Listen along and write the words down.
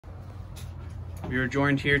We are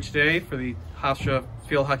joined here today for the Hofstra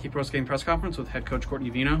Field Hockey Postgame press conference with head coach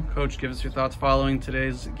Courtney Veinotte. Coach, give us your thoughts following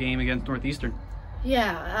today's game against Northeastern.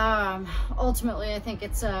 Yeah, ultimately I think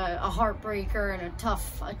it's a heartbreaker and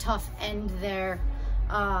a tough end there.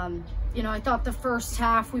 You know, I thought the first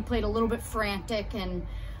half we played a little bit frantic, and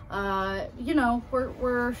you know,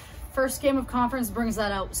 we're first game of conference brings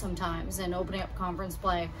that out sometimes, and opening up conference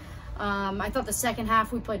play. I thought the second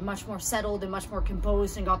half we played much more settled and much more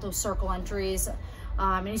composed and got those circle entries.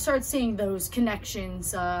 And you started seeing those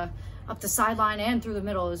connections up the sideline and through the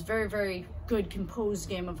middle. It was a very, very good, composed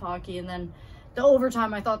game of hockey. And then the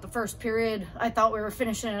overtime, I thought the first period, I thought we were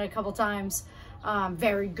finishing it a couple times.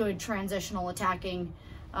 Very good transitional attacking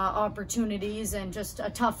opportunities, and just a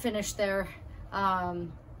tough finish there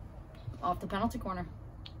off the penalty corner.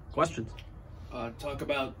 Questions? Talk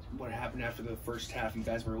about what happened after the first half. You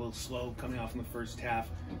guys were a little slow coming off in the first half.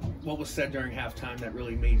 What was said during halftime that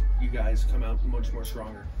really made you guys come out much more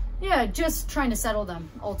stronger? Yeah, just trying to settle them,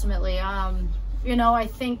 ultimately. You know, I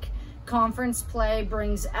think conference play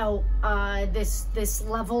brings out this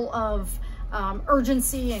level of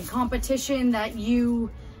urgency and competition that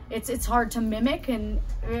it's hard to mimic and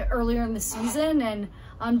earlier in the season, and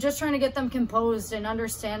I'm just trying to get them composed and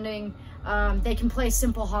understanding they can play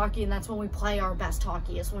simple hockey, and that's when we play our best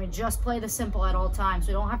hockey, is when we just play the simple at all times.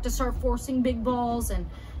 We don't have to start forcing big balls and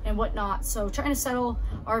whatnot. So trying to settle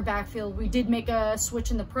our backfield. We did make a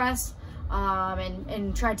switch in the press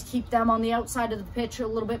and tried to keep them on the outside of the pitch a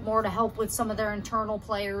little bit more to help with some of their internal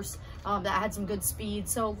players that had some good speed.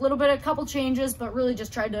 So a couple changes, but really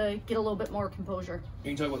just tried to get a little bit more composure.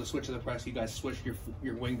 Can you talk about the switch of the press? You guys switched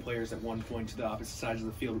your wing players at one point to the opposite sides of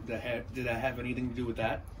the field. Did that have anything to do with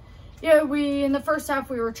that? Yeah, in the first half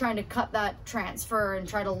we were trying to cut that transfer and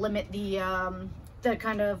try to limit the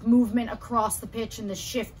kind of movement across the pitch and the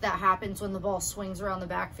shift that happens when the ball swings around the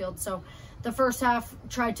backfield. So the first half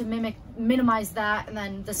tried to minimize that, and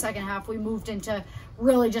then the second half we moved into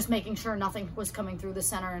really just making sure nothing was coming through the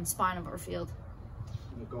center and spine of our field.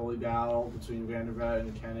 The goalie battle between Vandervet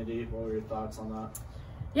and Kennedy, what were your thoughts on that?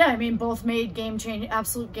 Yeah, I mean, both made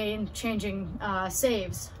absolute game-changing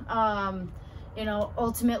saves. You know,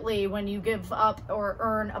 ultimately, when you give up or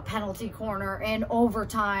earn a penalty corner in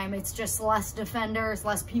overtime, it's just less defenders,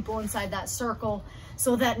 less people inside that circle,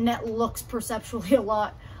 so that net looks perceptually a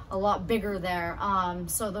lot bigger there.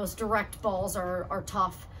 So those direct balls are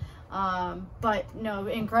tough. But no,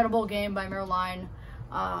 incredible game by Maryline.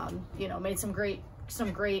 You know, made some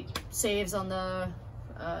great saves on the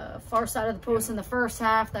far side of the post in the first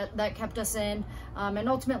half that kept us in, and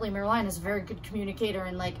ultimately Maryline is a very good communicator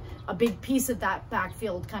and like a big piece of that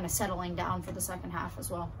backfield kind of settling down for the second half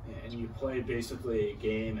as well. And you played basically a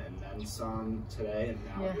game and then some today, and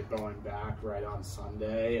now you're going back right on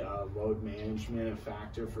Sunday. Load management a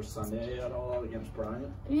factor for Sunday at all against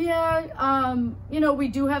Bryant? Yeah, you know, we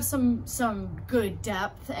do have some good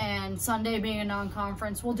depth, and Sunday being a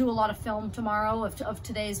non-conference, we'll do a lot of film tomorrow of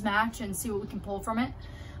today's match and see what we can pull from it.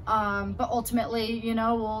 But ultimately, you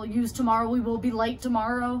know, we'll use tomorrow. We will be late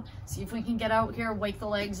tomorrow. See if we can get out here, wake the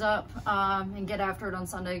legs up, and get after it on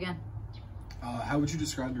Sunday again. How would you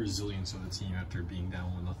describe the resilience of the team after being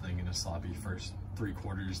down 1-0 in a sloppy first 3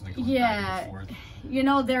 quarters and then going back and forth? You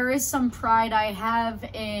know, there is some pride I have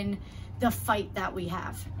in the fight that we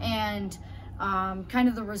have, and kind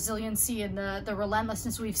of the resiliency and the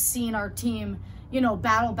relentlessness we've seen our team, you know,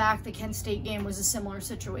 battle back. The Kent State game was a similar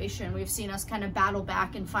situation. We've seen us kind of battle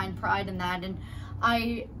back and find pride in that. And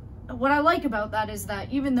what I like about that is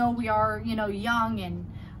that even though we are, you know, young and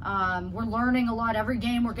we're learning a lot every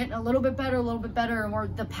game, we're getting a little bit better,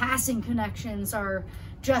 and the passing connections are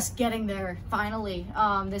just getting there finally.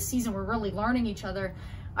 This season we're really learning each other.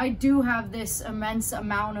 I do have this immense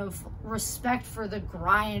amount of respect for the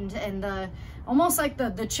grind and almost like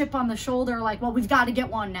the chip on the shoulder, like, well, we've got to get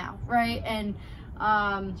one now, right? And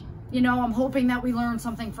you know, I'm hoping that we learn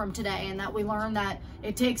something from today, and that we learn that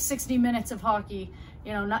it takes 60 minutes of hockey,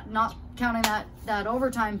 you know, not counting that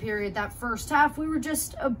overtime period. That first half we were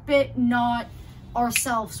just a bit not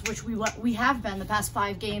ourselves, which we have been the past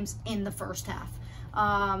 5 games in the first half.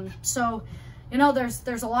 So you know,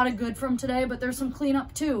 there's a lot of good from today, but there's some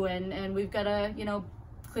cleanup too, and we've got to, you know,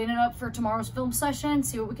 clean it up for tomorrow's film session,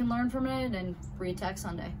 see what we can learn from it, and re-attack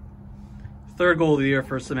Sunday. Third goal of the year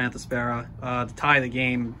for Samantha Spera to tie the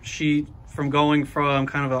game. She, going from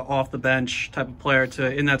kind of an off the bench type of player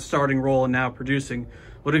to in that starting role and now producing.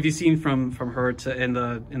 What have you seen from her in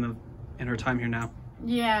her time here now?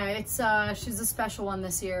 Yeah, it's she's a special one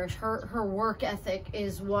this year. Her work ethic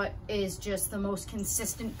is what is just the most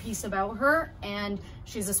consistent piece about her, and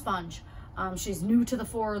she's a sponge. She's new to the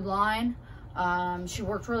forward line. She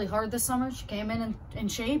worked really hard this summer. She came in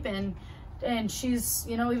shape, and she's,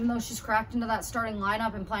 you know, even though she's cracked into that starting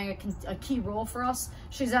lineup and playing a key role for us,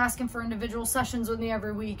 she's asking for individual sessions with me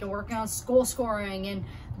every week and working on goal scoring. And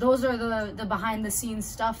those are the behind the scenes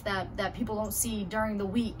stuff that people don't see during the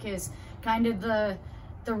week, is kind of the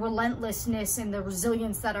relentlessness and the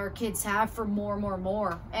resilience that our kids have for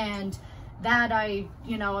more. And that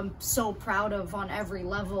I'm so proud of on every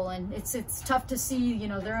level. And it's tough to see, you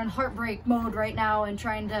know, they're in heartbreak mode right now and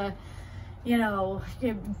trying to, you know,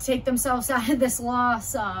 take themselves out of this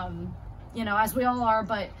loss, you know, as we all are.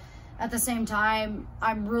 But at the same time,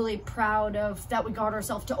 I'm really proud of that we got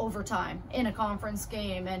ourselves to overtime in a conference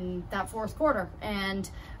game and that fourth quarter. And,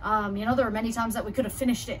 you know, there were many times that we could have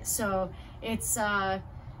finished it. So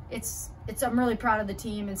I'm really proud of the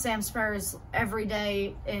team, and Sam Sparrow's every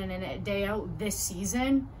day in and a day out this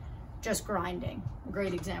season, just grinding. A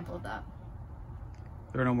great example of that.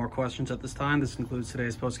 There are no more questions at this time. This concludes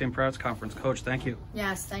today's post-game press conference. Coach, thank you.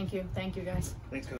 Yes, thank you. Thank you, guys. Thanks, Coach.